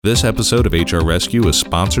This episode of HR Rescue is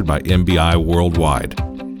sponsored by MBI Worldwide.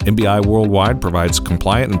 MBI Worldwide provides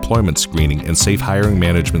compliant employment screening and safe hiring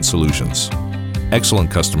management solutions. Excellent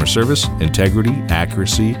customer service, integrity,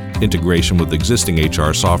 accuracy, integration with existing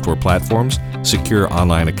HR software platforms, secure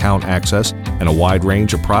online account access, and a wide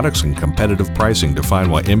range of products and competitive pricing define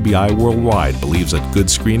why MBI Worldwide believes that good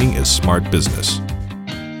screening is smart business.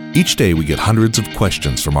 Each day we get hundreds of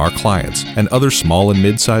questions from our clients and other small and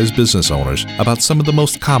mid-sized business owners about some of the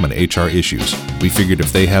most common HR issues. We figured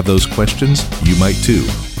if they have those questions, you might too.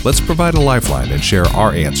 Let's provide a lifeline and share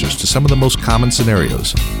our answers to some of the most common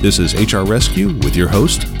scenarios. This is HR Rescue with your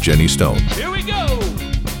host, Jenny Stone. Here we go!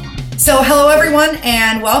 So hello everyone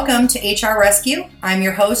and welcome to HR Rescue. I'm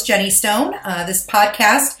your host, Jenny Stone. This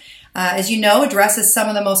podcast, as you know, addresses some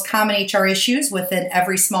of the most common HR issues within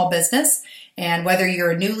every small business. And whether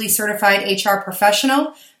you're a newly certified HR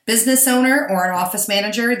professional, business owner, or an office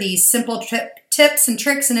manager, these simple tips and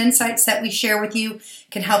tricks and insights that we share with you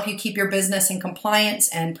can help you keep your business in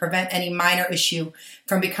compliance and prevent any minor issue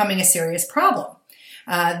from becoming a serious problem.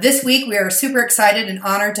 This week, we are super excited and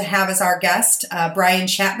honored to have as our guest Brian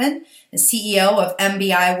Chapman, the CEO of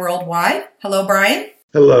MBI Worldwide. Hello, Brian.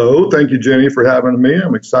 Hello. Thank you, Jenny, for having me.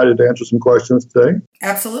 I'm excited to answer some questions today.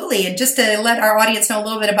 Absolutely. And just to let our audience know a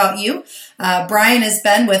little bit about you, Brian has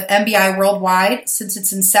been with MBI Worldwide since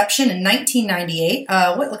its inception in 1998.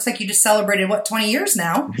 What looks like you just celebrated, 20 years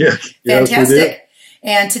now? Yes. Fantastic. Yes, we did.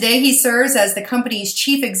 And today he serves as the company's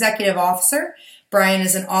Chief Executive Officer. Brian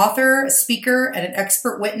is an author, a speaker, and an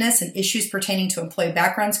expert witness in issues pertaining to employee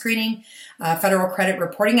background screening, Federal Credit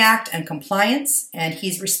Reporting Act, and compliance. And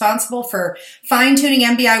he's responsible for fine-tuning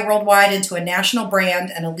MBI Worldwide into a national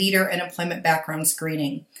brand and a leader in employment background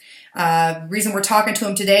screening. The reason we're talking to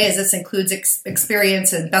him today is this includes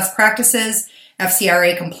experience in best practices,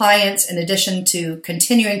 FCRA compliance, in addition to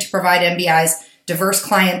continuing to provide MBI's diverse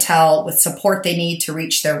clientele with support they need to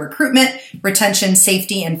reach their recruitment, retention,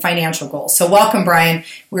 safety, and financial goals. So welcome, Brian.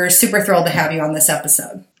 We're super thrilled to have you on this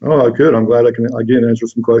episode. Oh, good. I'm glad I can, again, answer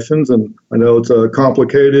some questions. And I know it's a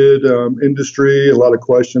complicated industry, a lot of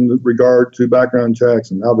questions in regard to background checks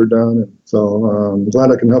and how they're done. And so I'm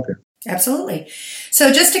glad I can help you. Absolutely.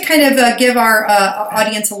 So just to kind of give our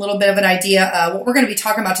audience a little bit of an idea, what we're going to be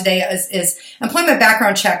talking about today is employment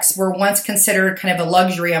background checks were once considered kind of a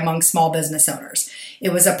luxury among small business owners.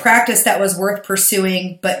 It was a practice that was worth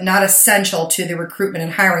pursuing, but not essential to the recruitment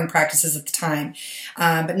and hiring practices at the time.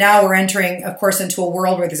 But now we're entering, of course, into a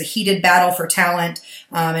world where there's a heated battle for talent,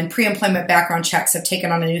 and pre-employment background checks have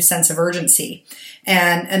taken on a new sense of urgency.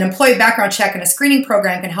 And an employee background check and a screening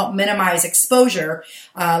program can help minimize exposure,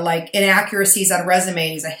 like inaccuracies on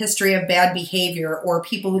resumes, a history of bad behavior, or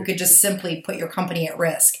people who could just simply put your company at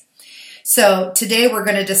risk. So today we're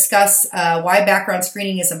going to discuss why background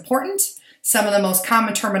screening is important, some of the most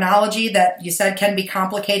common terminology that you said can be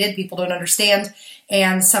complicated, people don't understand,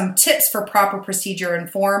 and some tips for proper procedure and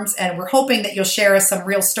forms. And we're hoping that you'll share us some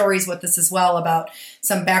real stories with us as well about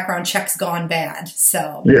some background checks gone bad.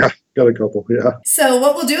 So yeah, got a couple. Yeah. So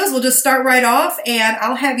what we'll do is we'll just start right off, and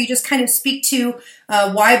I'll have you just kind of speak to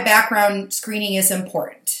why background screening is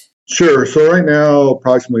important. Sure. So right now,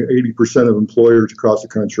 approximately 80% of employers across the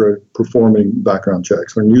country are performing background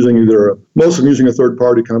checks. They're using most of them using a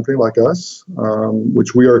third-party company like us,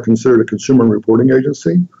 which we are considered a consumer reporting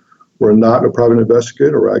agency. We're not a private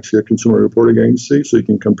investigator. We're actually a consumer reporting agency. So you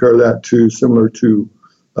can compare that to similar to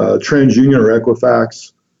TransUnion or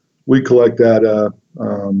Equifax. We collect data,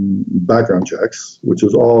 background checks, which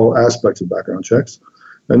is all aspects of background checks.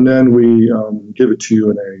 And then we give it to you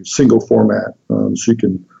in a single format so you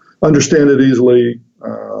can understand it easily,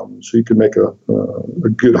 so you can make a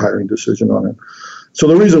good hiring decision on it. So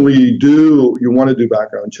the reason you want to do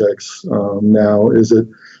background checks now is it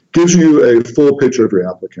gives you a full picture of your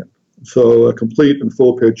applicant. So a complete and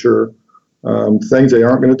full picture, things they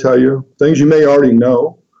aren't going to tell you, things you may already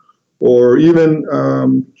know, or even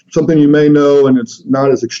something you may know and it's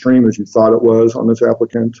not as extreme as you thought it was on this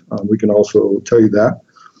applicant. We can also tell you that.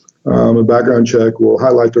 A background check will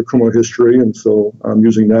highlight their criminal history, and so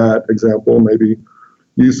using that example, maybe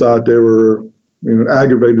you thought they were an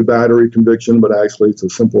aggravated battery conviction, but actually it's a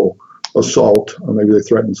simple assault, or maybe they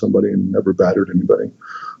threatened somebody and never battered anybody.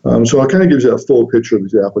 So it kind of gives you a full picture of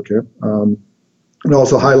the applicant. And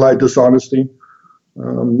also highlight dishonesty.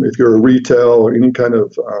 If you're a retail or any kind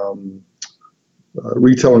of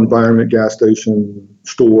retail environment, gas station,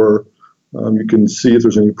 store, you can see if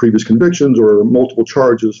there's any previous convictions or multiple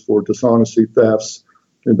charges for dishonesty, thefts,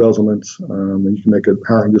 embezzlements, and you can make a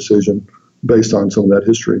hiring decision based on some of that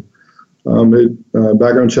history.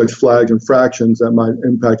 Background checks flags infractions that might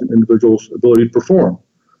impact an individual's ability to perform.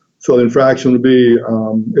 So the infraction would be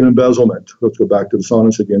an embezzlement. Let's go back to the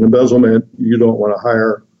dishonest again. Embezzlement, you don't want to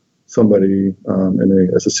hire somebody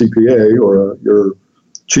as a CPA or your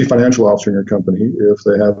chief financial officer in your company if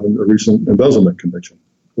they have a recent embezzlement conviction,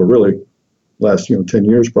 or really last 10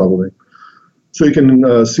 years probably. So you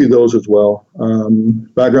can see those as well.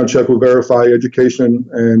 Background check will verify education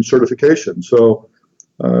and certification. So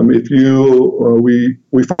if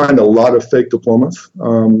we find a lot of fake diplomas,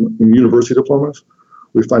 university diplomas.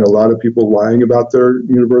 We find a lot of people lying about their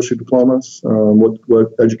university diplomas,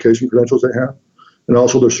 what education credentials they have, and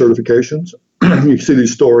also their certifications. You see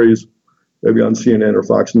these stories maybe on CNN or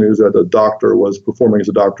Fox News that a doctor was performing as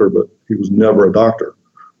a doctor, but he was never a doctor.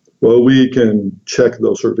 Well, we can check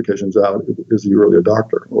those certifications out. Is he really a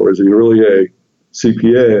doctor, or is he really a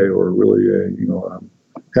CPA, or really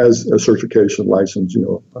has a certification license, in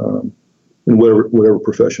whatever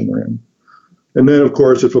profession they're in. And then, of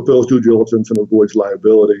course, it fulfills due diligence and avoids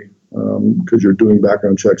liability because you're doing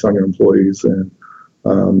background checks on your employees, and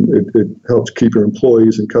it helps keep your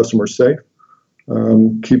employees and customers safe,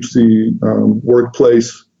 keeps the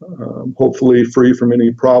workplace hopefully free from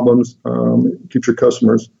any problems, keeps your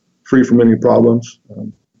customers free from any problems.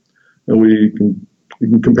 And you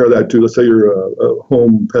can compare that to, let's say you're a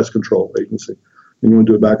home pest control agency, and you want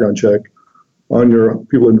to do a background check on your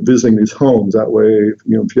people visiting these homes. That way, if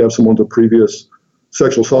you have someone with a previous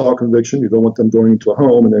sexual assault conviction, you don't want them going into a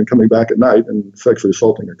home and then coming back at night and sexually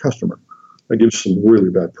assaulting your customer. That gives some really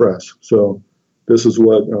bad press. So this is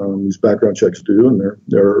what these background checks do, and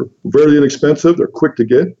they're very inexpensive. They're quick to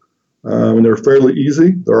get, and they're fairly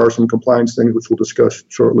easy. There are some compliance things which we'll discuss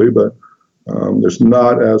shortly, but there's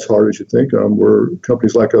not as hard as you think.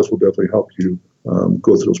 Companies like us will definitely help you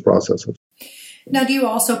go through those processes. Now, do you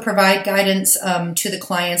also provide guidance to the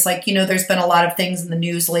clients? Like, there's been a lot of things in the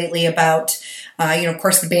news lately about, of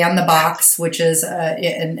course, the ban the box, which is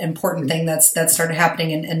an important thing that started happening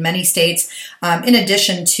in many states, in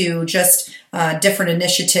addition to just different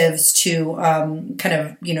initiatives to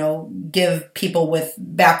give people with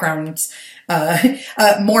backgrounds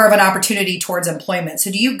more of an opportunity towards employment. So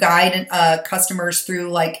do you guide customers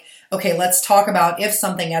through okay, let's talk about if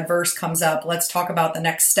something adverse comes up. Let's talk about the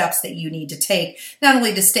next steps that you need to take, not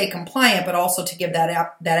only to stay compliant, but also to give that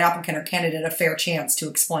applicant or candidate a fair chance to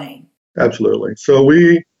explain. Absolutely. So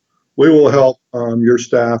we will help your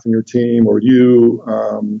staff and your team, or you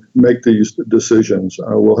make these decisions.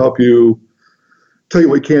 We'll help you tell you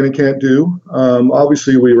what you can and can't do.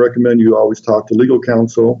 Obviously, we recommend you always talk to legal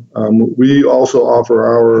counsel. We also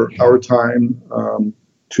offer our time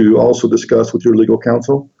to also discuss with your legal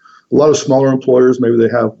counsel. A lot of smaller employers, maybe they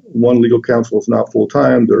have one legal counsel that's not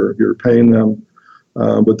full-time, you're paying them,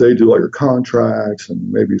 but they do all your contracts and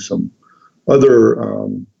maybe some other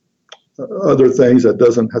things that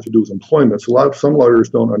doesn't have to do with employment. So some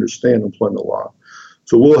lawyers don't understand employment law.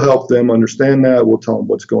 So we'll help them understand that. We'll tell them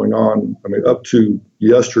what's going on. Up to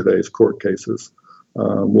yesterday's court cases.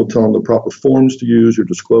 We'll tell them the proper forms to use, your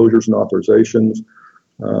disclosures and authorizations.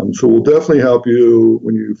 So we'll definitely help you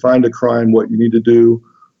when you find a crime, what you need to do.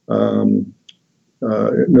 Do you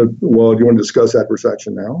want to discuss adverse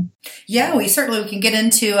action now? Yeah, we can get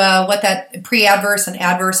into what that pre-adverse and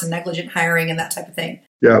adverse and negligent hiring and that type of thing.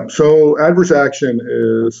 Yeah, so adverse action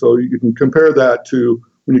is, so you can compare that to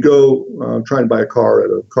when you go try and buy a car at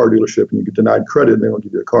a car dealership and you get denied credit and they don't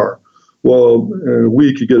give you a car. Well, in a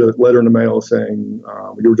week you get a letter in the mail saying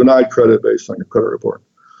you were denied credit based on your credit report.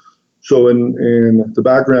 So in the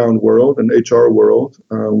background world and HR world,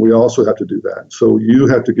 we also have to do that. So you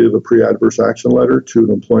have to give a pre-adverse action letter to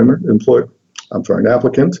an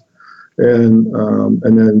applicant, and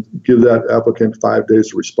then give that applicant 5 days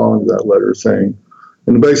to respond to that letter saying,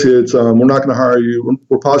 and basically it's we're not going to hire you.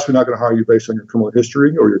 We're possibly not going to hire you based on your criminal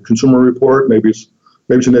history or your consumer report. Maybe it's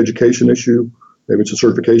an education issue. Maybe it's a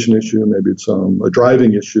certification issue. Maybe it's a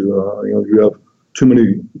driving issue. You have too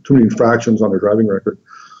many infractions on their driving record.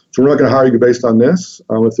 So we're not going to hire you based on this.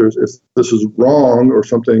 If this is wrong or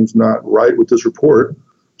something's not right with this report,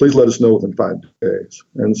 please let us know within 5 days.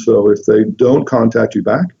 And so if they don't contact you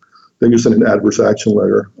back, then you send an adverse action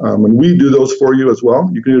letter. And we do those for you as well.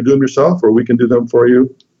 You can either do them yourself or we can do them for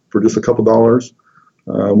you for just a couple dollars.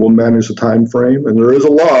 We'll manage the time frame. And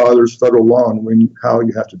there's federal law on how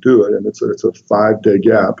you have to do it. And it's a 5-day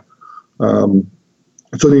gap.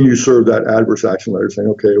 So then you serve that adverse action letter saying,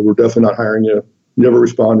 okay, we're definitely not hiring you. Never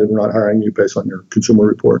responded. We're not hiring you based on your consumer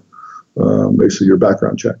report, basically your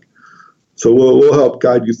background check. So we'll help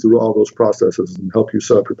guide you through all those processes and help you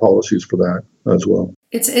set up your policies for that as well.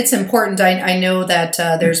 It's important. I know that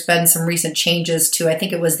there's been some recent changes to, I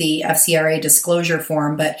think it was the FCRA disclosure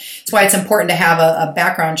form, but it's why it's important to have a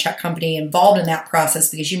background check company involved in that process,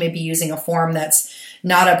 because you may be using a form that's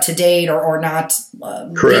not up to date or not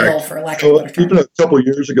legal, for lack of a better term. Even a couple of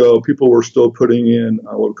years ago, people were still putting in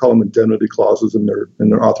what we call them indemnity clauses in their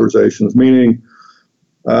authorizations, meaning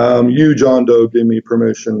you, John Doe, give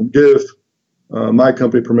my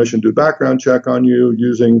company permission to do a background check on you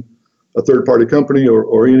using a third-party company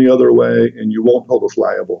or any other way, and you won't hold us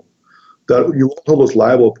liable. That you won't hold us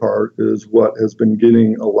liable part is what has been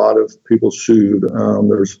getting a lot of people sued.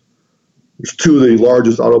 There's two of the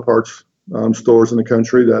largest auto parts stores in the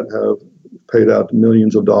country that have paid out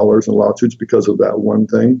millions of dollars in lawsuits because of that one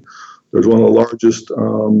thing. There's one of the largest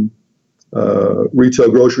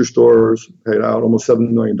retail grocery stores paid out almost $7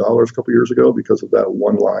 million a couple of years ago because of that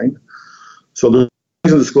one line. So there's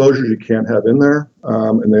disclosures you can't have in there,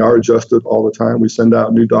 and they are adjusted all the time. We send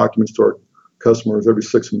out new documents to our customers every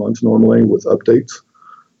 6 months normally with updates.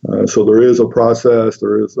 So there is a process.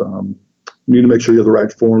 You need to make sure you have the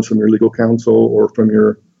right forms from your legal counsel or from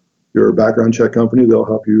your background check company. They'll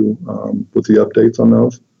help you with the updates on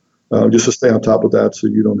those, just to stay on top of that so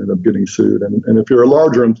you don't end up getting sued. And if you're a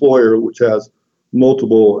larger employer which has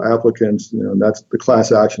multiple applicants, that's the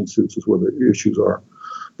class action suits is where the issues are.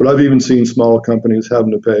 But I've even seen smaller companies having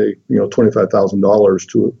to pay, $25,000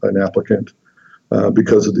 to an applicant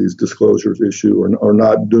because of these disclosures issue or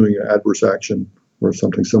not doing an adverse action or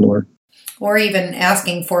something similar. Or even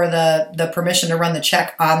asking for the permission to run the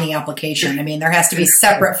check on the application. I mean, there has to be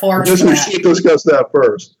separate forms for that. We should discuss that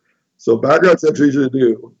first. So background checks are easy to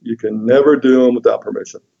do. You can never do them without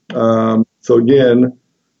permission. So again,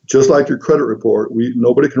 just like your credit report,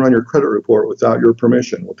 nobody can run your credit report without your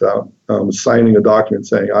permission, without signing a document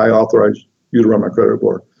saying, I authorize you to run my credit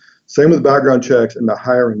report. Same with background checks in the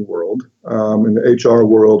hiring world, in the HR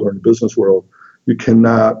world or in the business world. You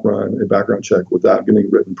cannot run a background check without getting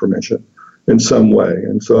written permission in some way.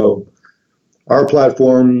 And so our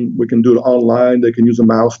platform, we can do it online. They can use a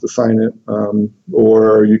mouse to sign it,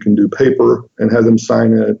 or you can do paper and have them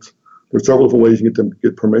sign it. There's several different ways you get them to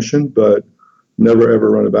get permission, but never ever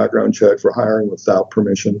run a background check for hiring without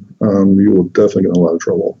permission. You will definitely get in a lot of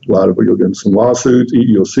trouble. You'll get in some lawsuits.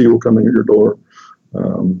 EEOC will come in at your door.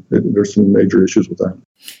 There's some major issues with that.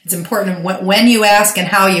 It's important when you ask and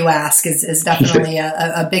how you ask is definitely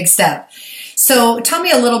a big step. So tell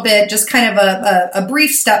me a little bit, just kind of a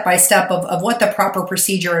brief step-by-step of what the proper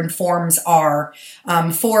procedure and forms are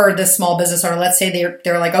for the small business owner. Let's say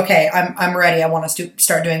they're like, okay, I'm ready. I want to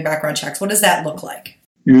start doing background checks. What does that look like?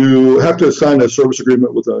 You have to sign a service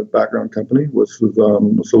agreement with a background company.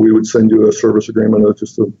 So we would send you a service agreement,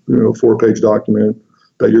 just a 4-page document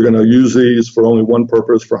that you're going to use these for only one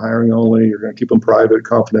purpose, for hiring only. You're going to keep them private,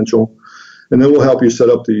 confidential, and then we'll help you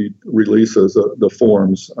set up the releases, the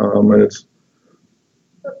forms. And it's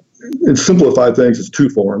simplified things. It's 2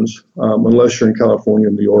 forms. Unless you're in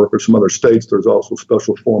California, New York, or some other states, there's also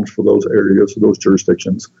special forms for those areas, those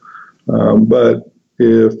jurisdictions. But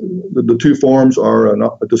if the 2 forms are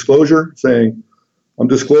a disclosure saying, I'm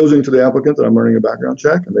disclosing to the applicant that I'm running a background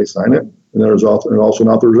check, and they sign it. And there's also an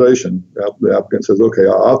authorization. The applicant says, okay,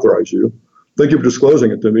 I'll authorize you. Thank you for disclosing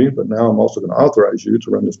it to me, but now I'm also going to authorize you to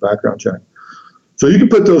run this background check. So you can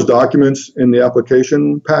put those documents in the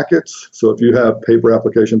application packets. So if you have paper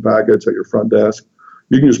application packets at your front desk,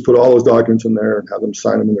 you can just put all those documents in there and have them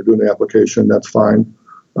sign them when they're doing the application. That's fine.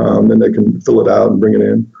 Then they can fill it out and bring it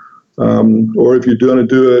in. Or if you're going to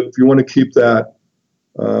do it, if you want to keep that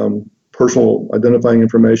personal identifying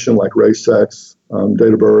information like race, sex,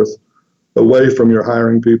 date of birth, away from your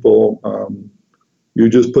hiring people, you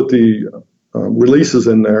just put the releases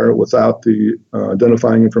in there without the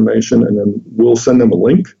identifying information, and then we'll send them a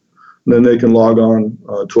link, and then they can log on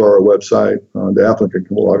to our website. The applicant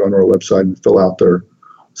can log on to our website and fill out their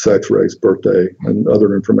sex, race, birthday, and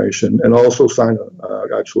other information, and also sign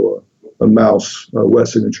a mouse, a wet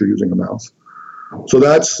signature using a mouse. So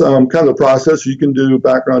that's kind of the process. You can do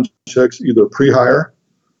background checks either pre-hire,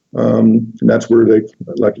 and that's where they,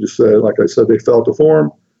 like I said, they fill out the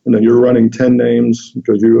form, and then you're running 10 names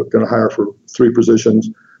because you're going to hire for 3 positions,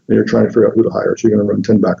 and you're trying to figure out who to hire. So you're going to run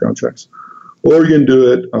 10 background checks. Or you can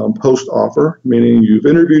do it post-offer, meaning you've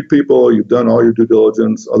interviewed people, you've done all your due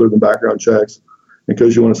diligence other than background checks,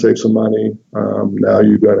 because you want to save some money. Now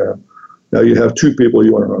you have 2 people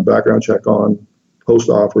you want to run a background check on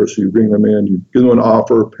post-offer, so you bring them in, you give them an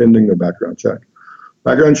offer pending their background check.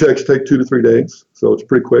 Background checks take 2 to 3 days, so it's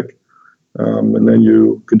pretty quick. And then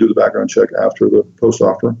you can do the background check after the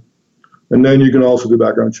post-offer. And then you can also do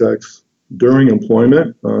background checks during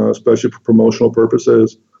employment, especially for promotional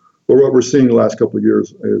purposes. But what we're seeing the last couple of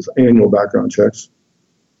years is annual background checks.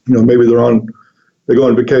 Maybe they go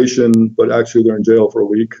on vacation, but actually they're in jail for a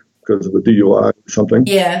week because of a DUI or something.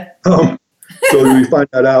 Yeah. So we find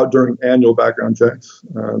that out during annual background checks,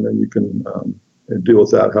 and then you can deal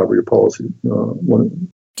with that however your policy.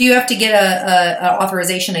 Do you have to get a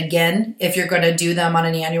authorization again if you're going to do them on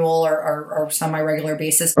an annual or semi-regular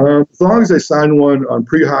basis? As long as they sign one on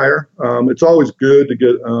pre-hire, it's always good to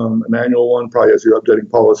get an annual one, probably as you're updating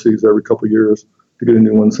policies every couple of years to get a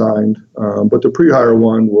new one signed. But the pre-hire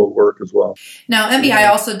one will work as well. Now, MBI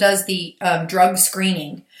also does the drug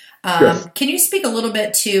screening. Yes. Can you speak a little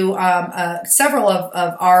bit to several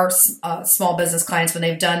of our small business clients when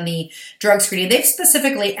they've done the drug screening? They've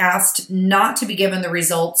specifically asked not to be given the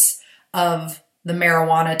results of the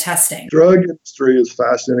marijuana testing. Drug industry is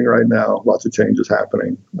fascinating right now. Lots of changes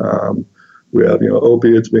happening. We have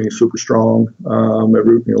opiates being super strong. A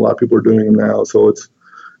lot of people are doing them now. So it's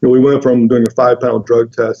we went from doing a 5-panel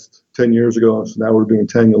drug test 10 years ago, so now we're doing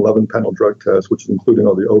 10, 11-panel drug tests, which is including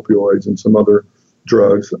all the opioids and some other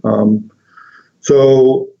drugs.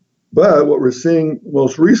 But what we're seeing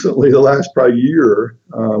most recently, the last probably year,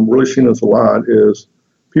 really seeing this a lot, is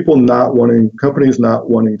companies not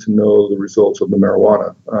wanting to know the results of the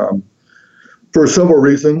marijuana for several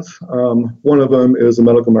reasons. One of them is the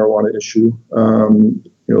medical marijuana issue.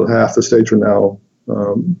 Half the states are now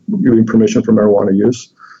giving permission for marijuana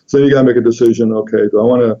use. So you got to make a decision. Okay, do I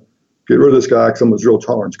want to get rid of this guy because I'm a zero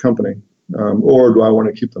tolerance company, or do I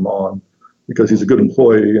want to keep them on because he's a good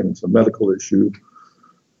employee and it's a medical issue?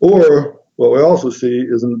 Or what we also see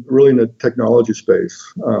is really in the technology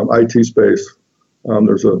space, IT space.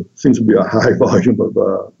 Seems to be a high volume of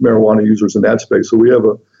marijuana users in that space. So we have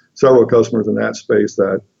several customers in that space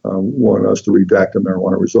that want us to redact the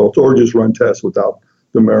marijuana results or just run tests without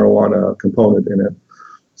the marijuana component in it.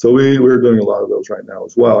 So we're doing a lot of those right now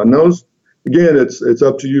as well. And those, again, it's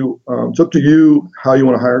up to you. It's up to you how you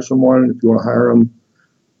want to hire someone. If you want to hire them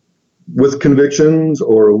with convictions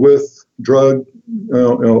or with drug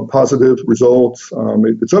positive results,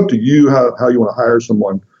 it's up to you how you want to hire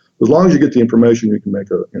someone. As long as you get the information, you can make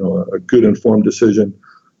a good informed decision,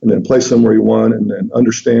 and then place them where you want, and then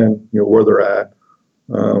understand where they're at.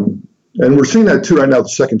 And we're seeing that too right now. The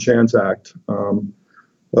Second Chance Act.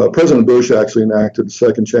 President Bush actually enacted the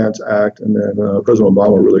Second Chance Act, and then President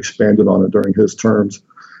Obama really expanded on it during his terms.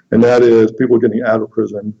 And that is people getting out of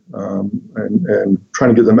prison and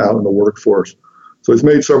trying to get them out in the workforce. So he's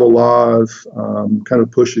made several laws, kind of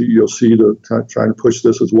push the EEOC to try to push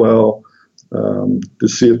this as well. The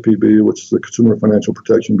CFPB, which is the Consumer Financial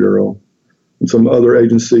Protection Bureau, and some other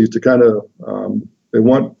agencies to kind of they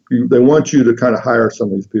want you to kind of hire some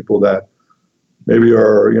of these people that maybe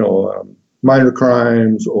are minor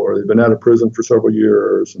crimes, or they've been out of prison for several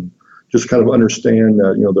years, and just kind of understand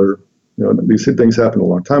that these things happened a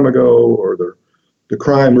long time ago, or the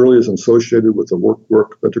crime really isn't associated with the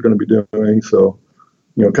work that they're going to be doing. So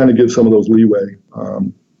kind of give some of those leeway.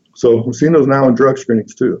 So we're seeing those now in drug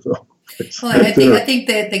screenings too. So. Well, I think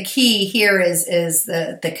that the key here is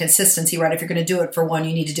the consistency, right? If you're going to do it for one,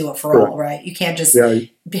 you need to do it for all, right? You can't just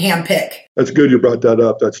hand pick. That's good you brought that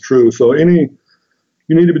up. That's true. So you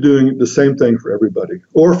need to be doing the same thing for everybody,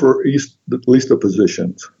 or for at least the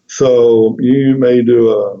positions. So you may do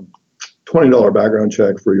a $20 background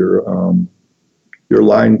check for your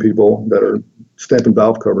line people that are stamping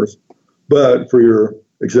valve covers, but for your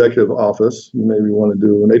executive office, you maybe want to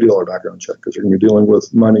do an $80 background check because you're going to be dealing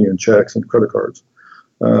with money and checks and credit cards.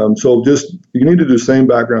 So you need to do the same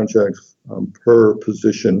background checks per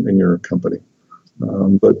position in your company,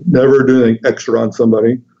 but never do anything extra on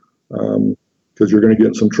somebody because you're going to get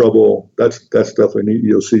in some trouble. That's definitely an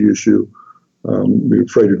EEOC issue. You're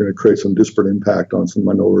afraid you're going to create some disparate impact on some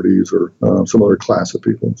minorities or some other class of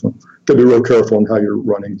people. So you got to be real careful on how you're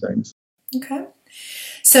running things. Okay.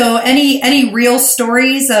 So any real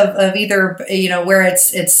stories of either, where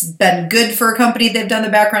it's been good for a company they've done the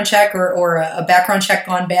background check or a background check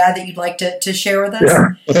gone bad that you'd like to share with us?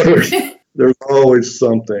 Yeah, there's always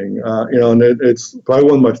something, and it's probably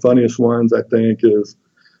one of my funniest ones, I think, is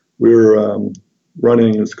we were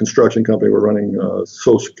running this construction company. We're running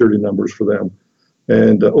Social Security numbers for them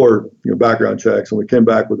and or background checks. And we came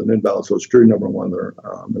back with an invalid Social Security number on one of their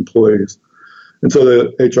employees. And so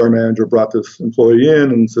the HR manager brought this employee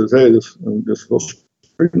in and says, hey, this Social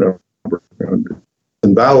Security number is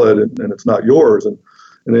invalid and it's not yours. And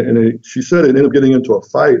she said it ended up getting into a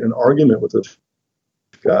fight, an argument with this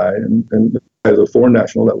guy. And as a foreign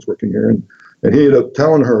national that was working here. And he ended up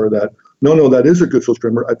telling her that, no, that is a good Social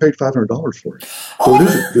Security number. I paid $500 for it. So it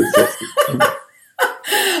is a good Social Security number.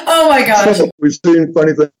 Oh my gosh. So we've seen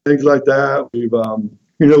funny things like that.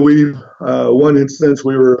 One instance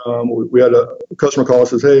we had a customer call and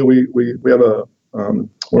says, hey, we have one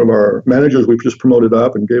of our managers we've just promoted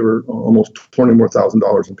up and gave her almost $20,000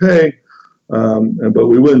 more in pay. But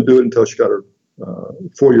we wouldn't do it until she got her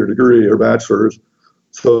 4-year degree, her bachelor's.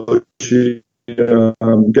 So she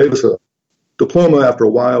gave us a diploma after a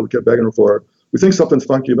while. We kept begging her for it. We think something's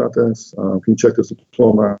funky about this. Can you check this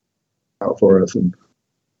diploma out for us? And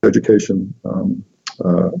education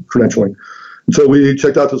credentialing. And so we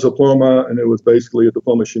checked out this diploma, and it was basically a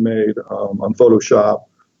diploma she made on Photoshop.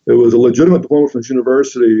 It was a legitimate diploma from this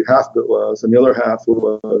university. Half of it was, and the other half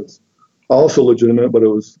was also legitimate, but it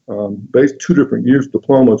was based 2 different years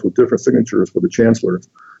diplomas with different signatures for the chancellors.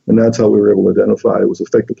 And that's how we were able to identify it was a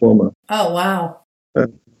fake diploma. Oh, wow.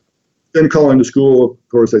 And then calling the school, of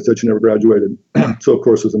course, they said she never graduated. So, of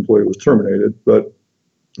course, this employee was terminated. But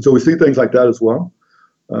so we see things like that as well.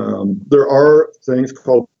 There are things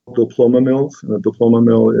called diploma mills. And a diploma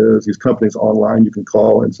mill is these companies online you can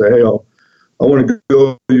call and say, hey, I want to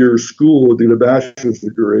go to your school to get a bachelor's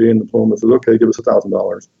degree. And the diploma says, okay, give us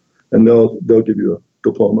 $1,000. And they'll give you a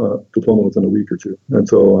diploma within a week or two. And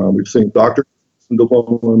so we've seen doctors and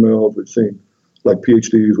diploma mills. We've seen like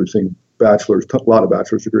PhDs. We've seen bachelor's, a lot of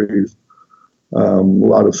bachelor's degrees, a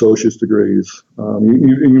lot of associate's degrees.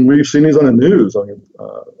 We've seen these on the news.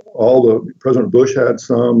 President Bush had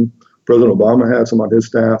some. President Obama had some on his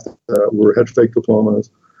staff that had fake diplomas.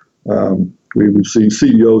 We've seen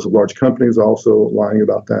CEOs of large companies also lying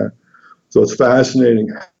about that. So it's fascinating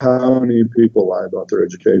how many people lie about their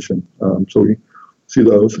education. So we see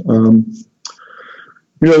those.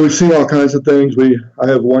 We've seen all kinds of things. I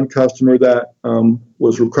have one customer that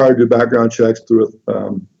was required to do background checks through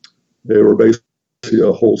they were basically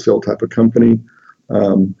a wholesale type of company,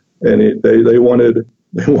 and they wanted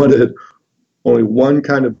only one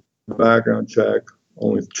kind of background check,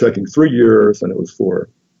 only checking 3 years, and it was for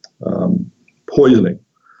poisoning.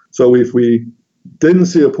 So if we didn't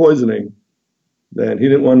see a poisoning, then he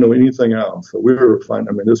didn't want to know anything else. So we were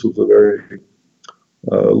finding, this was a very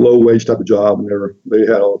low wage type of job, and they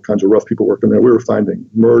had all kinds of rough people working there. We were finding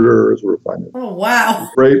murderers, we were finding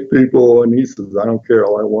great people, and he says, I don't care,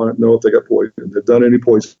 all I want to know if they got poisoned. They've done any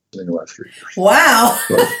poisoning in the last 3 years. Wow.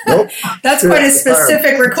 So, nope. That's quite a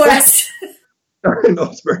specific request. I know,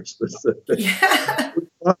 it's very specific. Yeah.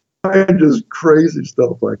 And just crazy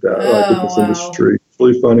stuff like that, like in this industry. It's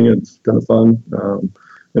really funny and it's kind of fun.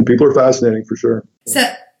 And people are fascinating for sure. So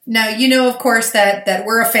now, of course, that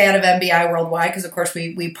we're a fan of MBI Worldwide because, of course,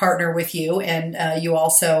 we partner with you, and you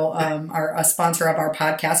also are a sponsor of our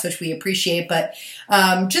podcast, which we appreciate. But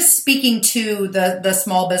just speaking to the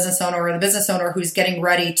small business owner or the business owner who's getting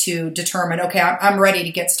ready to determine, okay, I'm ready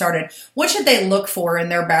to get started, what should they look for in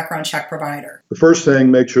their background check provider? The first thing,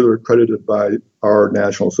 make sure they're accredited by our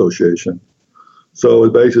national association. So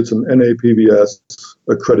it's an NAPBS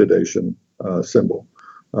accreditation symbol.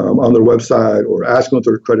 On their website, or ask them if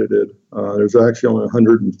they're accredited. There's actually only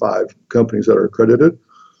 105 companies that are accredited.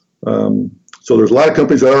 So there's a lot of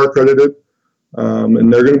companies that are accredited,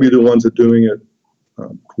 and they're going to be the ones that are doing it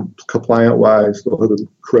compliant-wise. They'll have the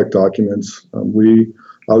correct documents.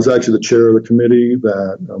 I was actually the chair of the committee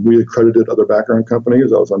that we accredited other background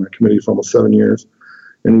companies. I was on the committee for almost 7 years.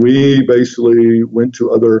 And we basically went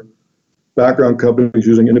to other background companies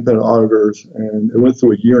using independent auditors, and it went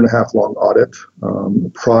through a 1.5 year long audit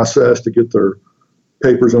process to get their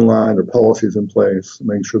papers in line, their policies in place,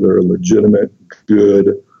 make sure they're a legitimate,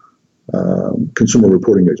 good consumer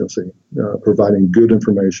reporting agency, providing good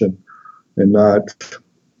information and not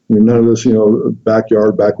none of this,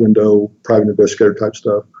 backyard, back window, private investigator type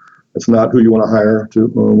stuff. That's not who you want to hire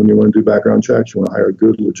when you want to do background checks. You want to hire a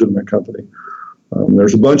good, legitimate company.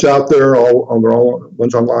 There's a bunch out there, they're all a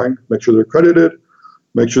bunch online. Make sure they're accredited.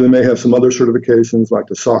 Make sure they may have some other certifications like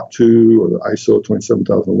the SOC 2 or the ISO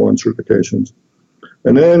 27001 certifications.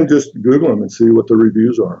 And then just Google them and see what the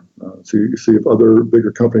reviews are. See if other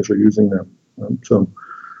bigger companies are using them. So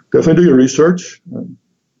definitely do your research.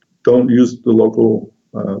 Don't use the local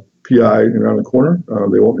PI around the corner.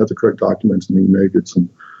 They won't have the correct documents, and you may get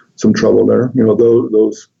some trouble there.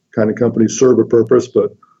 Those kind of companies serve a purpose,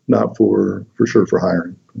 but not for sure for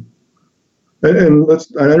hiring. And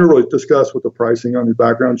I never really discussed what the pricing on these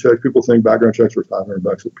background checks. People think background checks are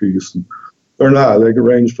 $500 a piece. And they're not. They can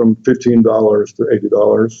range from $15 to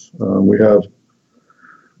 $80. We have,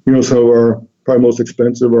 some of our probably most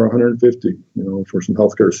expensive are $150, for some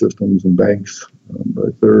healthcare systems and banks.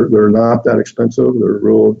 But they're not that expensive.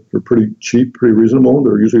 They're pretty cheap, pretty reasonable.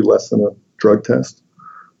 They're usually less than a drug test.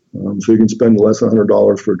 So you can spend less than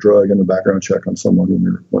 $100 for a drug and a background check on someone when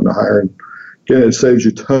you're wanting to hire and Again, it saves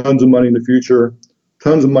you tons of money in the future,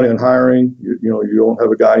 tons of money on hiring. You don't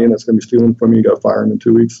have a guy in that's going to be stealing from you. You got to fire him in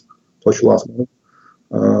 2 weeks, plus you lost money.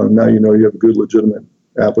 Now you know you have a good, legitimate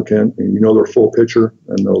applicant, and you know their full picture,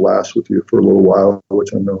 and they'll last with you for a little while,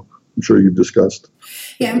 which I'm sure you've discussed.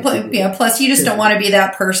 Yeah, and plus you just don't want to be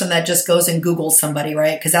that person that just goes and Googles somebody,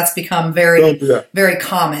 right? Because that's become very, very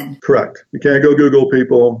common. Correct. You can't go Google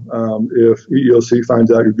people. If EEOC finds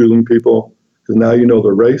out you're Googling people, because now you know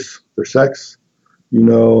their race, their sex,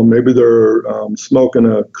 maybe they're smoking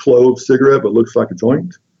a clove cigarette but looks like a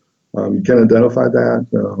joint. You can't identify that.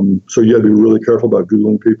 So you have to be really careful about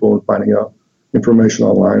Googling people and finding out information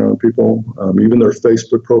online on people, even their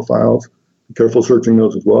Facebook profiles. Be careful searching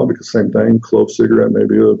those as well, because same thing, clove cigarette,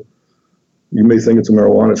 you may think it's a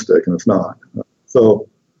marijuana stick and it's not. So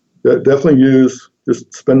definitely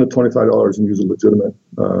just spend the $25 and use a legitimate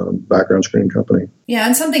background screening company. Yeah,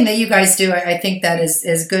 and something that you guys do, I think that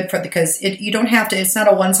is good because you don't have to, it's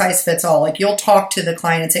not a one size fits all. Like you'll talk to the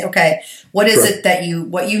client and say, okay, what is it that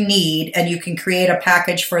what you need? And you can create a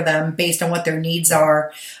package for them based on what their needs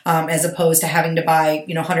are, as opposed to having to buy,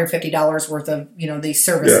 $150 worth of, these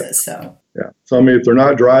services. Yeah. So, if they're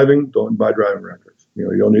not driving, don't buy driving records.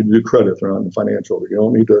 You don't need to do credit if they're not in the financial. You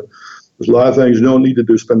don't need to. There's a lot of things you don't need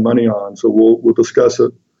to spend money on. So we'll discuss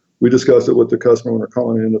it. We discuss it with the customer when they're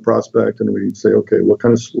calling in the prospect, and we say, okay, what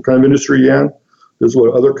kind of industry are you in? This is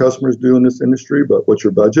what other customers do in this industry, but what's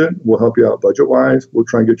your budget? We'll help you out budget-wise. We'll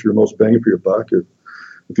try and get you your most bang for your buck.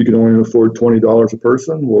 If you can only afford $20 a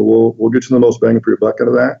person, we'll get you the most bang for your buck out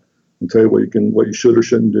of that, and tell you what you should or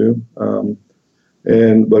shouldn't do.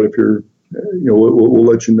 But if you're, we'll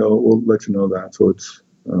let you know. We'll let you know that. So it's.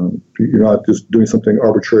 You're not just doing something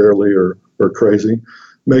arbitrarily or crazy.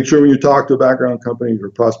 Make sure when you talk to a background company,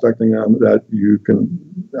 you're prospecting them, that you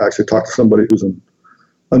can actually talk to somebody who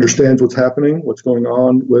understands what's happening, what's going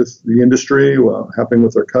on with the industry, happening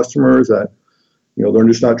with their customers, that they're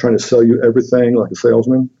just not trying to sell you everything like a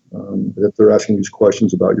salesman. If they're asking these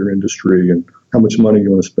questions about your industry and how much money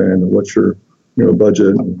you want to spend and what's your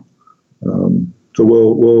budget. So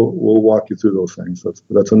we'll walk you through those things.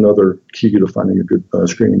 That's another key to finding a good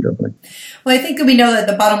screening company. Well, I think that we know that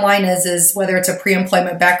the bottom line is whether it's a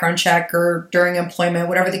pre-employment background check or during employment,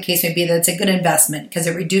 whatever the case may be, that it's a good investment because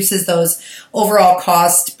it reduces those overall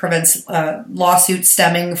costs, prevents lawsuits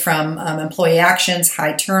stemming from employee actions,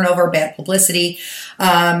 high turnover, bad publicity.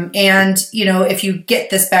 If you get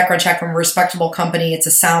this background check from a respectable company, it's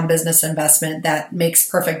a sound business investment that makes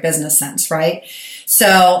perfect business sense, right?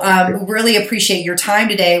 So really appreciate your time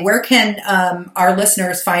today. Where can our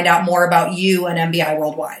listeners find out more about you and MBI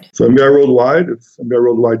Worldwide? So MBI Worldwide, it's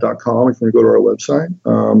MBIWorldwide.com if you want to go to our website.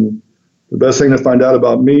 The best thing to find out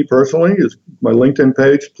about me personally is my LinkedIn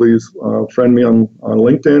page. Please friend me on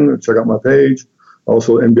LinkedIn and check out my page.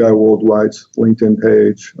 Also MBI Worldwide's LinkedIn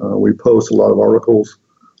page. We post a lot of articles,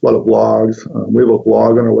 a lot of blogs. We have a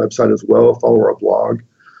blog on our website as well. Follow our blog.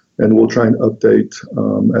 And we'll try and update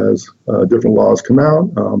as different laws come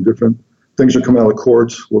out, different things that come out of the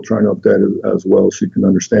courts. We'll try and update it as well so you can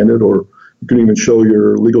understand it, or you can even show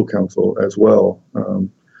your legal counsel as well. But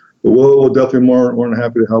we'll definitely more than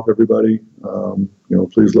happy to help everybody.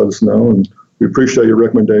 Please let us know, and we appreciate your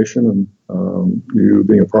recommendation and you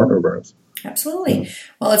being a partner of ours. Absolutely.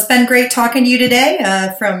 Well, it's been great talking to you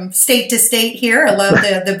today from state to state here. I love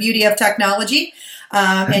the beauty of technology.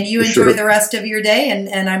 And you enjoy the rest of your day,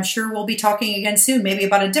 and I'm sure we'll be talking again soon, maybe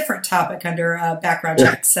about a different topic under background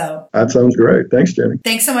checks. So that sounds great. Thanks, Jenny.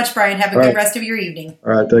 Thanks so much, Brian. Have a good rest of your evening.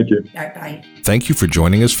 All right. Thank you. All right. Bye. Thank you for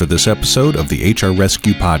joining us for this episode of the HR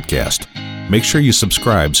Rescue Podcast. Make sure you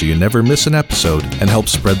subscribe so you never miss an episode and help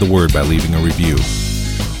spread the word by leaving a review.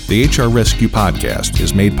 The HR Rescue Podcast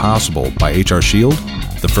is made possible by HR Shield,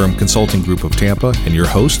 the Firm Consulting Group of Tampa, and your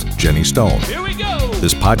host, Jenny Stone. Here we go!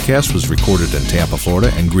 This podcast was recorded in Tampa,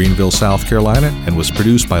 Florida, and Greenville, South Carolina, and was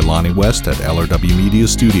produced by Lonnie West at LRW Media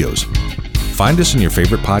Studios. Find us in your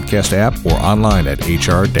favorite podcast app or online at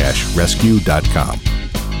hr-rescue.com.